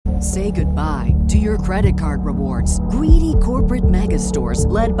Say goodbye to your credit card rewards. Greedy corporate mega stores,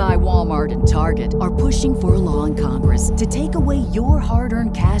 led by Walmart and Target, are pushing for a law in Congress to take away your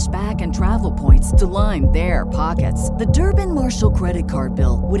hard-earned cash back and travel points to line their pockets. The Durbin-Marshall credit card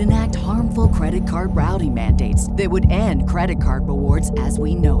bill would enact harmful credit card routing mandates that would end credit card rewards as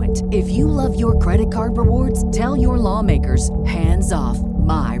we know it. If you love your credit card rewards, tell your lawmakers, hands off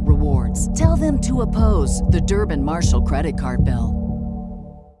my rewards. Tell them to oppose the Durbin-Marshall credit card bill.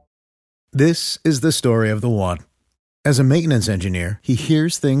 This is the story of the one. As a maintenance engineer, he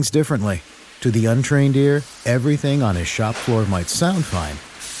hears things differently. To the untrained ear, everything on his shop floor might sound fine,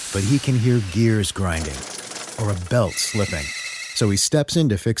 but he can hear gears grinding or a belt slipping. So he steps in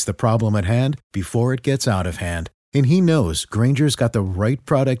to fix the problem at hand before it gets out of hand. And he knows Grainger's got the right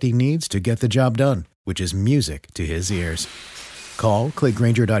product he needs to get the job done, which is music to his ears. Call, click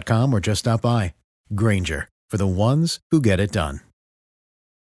Grainger.com, or just stop by. Grainger, for the ones who get it done.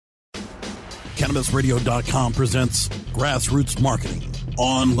 CannabisRadio.com presents Grassroots Marketing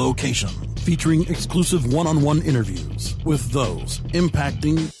on Location, featuring exclusive one-on-one interviews with those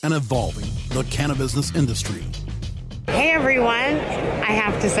impacting and evolving the cannabis industry. Hey everyone, I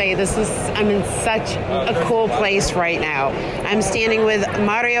have to say I'm in such a cool place right now. I'm standing with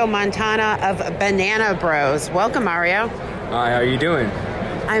Mario Montana of Banana Bros. Welcome, Mario. Hi, how are you doing?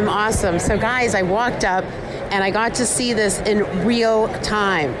 I'm awesome. So guys, I walked up and I got to see this in real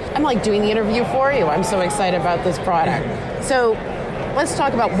time. I'm like doing the interview for you. I'm so excited about this product. So let's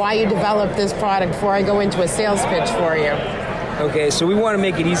talk about why you developed this product before I go into a sales pitch for you. Okay, so we want to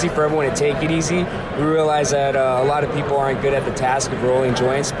make it easy for everyone to take it easy. We realize that a lot of people aren't good at the task of rolling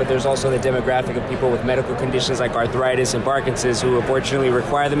joints, but there's also the demographic of people with medical conditions like arthritis and Parkinson's who unfortunately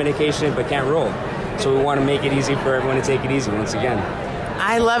require the medication but can't roll. So we want to make it easy for everyone to take it easy once again.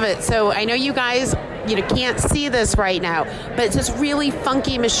 I love it. So I know you guys can't see this right now, but it's this really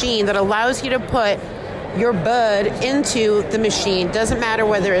funky machine that allows you to put your bud into the machine. Doesn't matter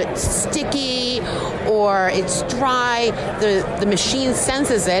whether it's sticky or it's dry, the machine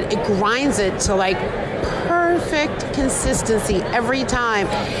senses it, it grinds it to like perfect consistency every time.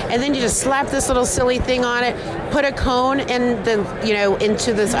 And then you just slap this little silly thing on it, put a cone in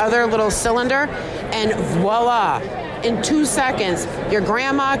into this other little cylinder, and voila. In 2 seconds, your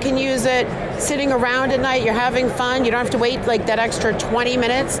grandma can use it. Sitting around at night, you're having fun. You don't have to wait like that extra 20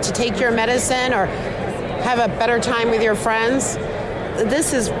 minutes to take your medicine or have a better time with your friends.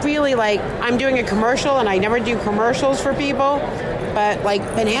 This is really like, I'm doing a commercial, and I never do commercials for people, but like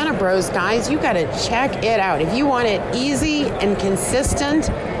Banana Bros, guys, you gotta check it out. If you want it easy and consistent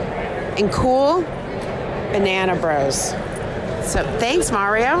and cool, Banana Bros. So thanks,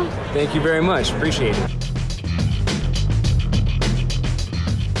 Mario. Thank you very much. Appreciate it.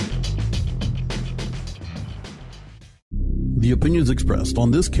 The opinions expressed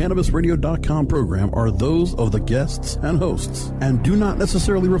on this CannabisRadio.com program are those of the guests and hosts and do not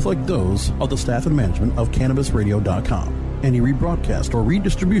necessarily reflect those of the staff and management of CannabisRadio.com. Any rebroadcast or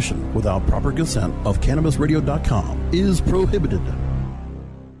redistribution without proper consent of CannabisRadio.com is prohibited.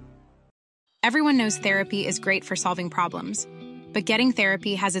 Everyone knows therapy is great for solving problems, but getting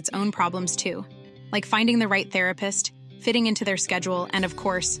therapy has its own problems too, like finding the right therapist, fitting into their schedule, and of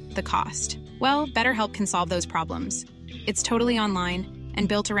course, the cost. Well, BetterHelp can solve those problems. It's totally online and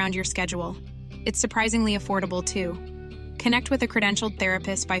built around your schedule. It's surprisingly affordable, too. Connect with a credentialed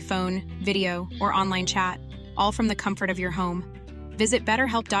therapist by phone, video, or online chat, all from the comfort of your home. Visit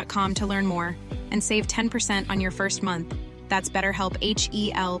BetterHelp.com to learn more and save 10% on your first month. That's BetterHelp,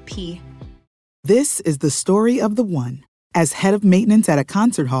 H-E-L-P. This is the story of the one. As head of maintenance at a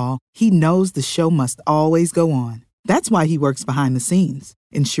concert hall, he knows the show must always go on. That's why he works behind the scenes,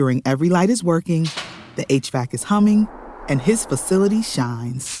 ensuring every light is working, the HVAC is humming, and his facility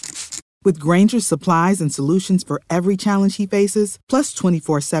shines. With Grainger's supplies and solutions for every challenge he faces, plus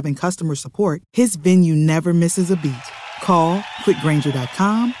 24/7 customer support, his venue never misses a beat. Call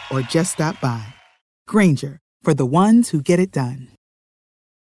quickgrainger.com or just stop by. Grainger, for the ones who get it done.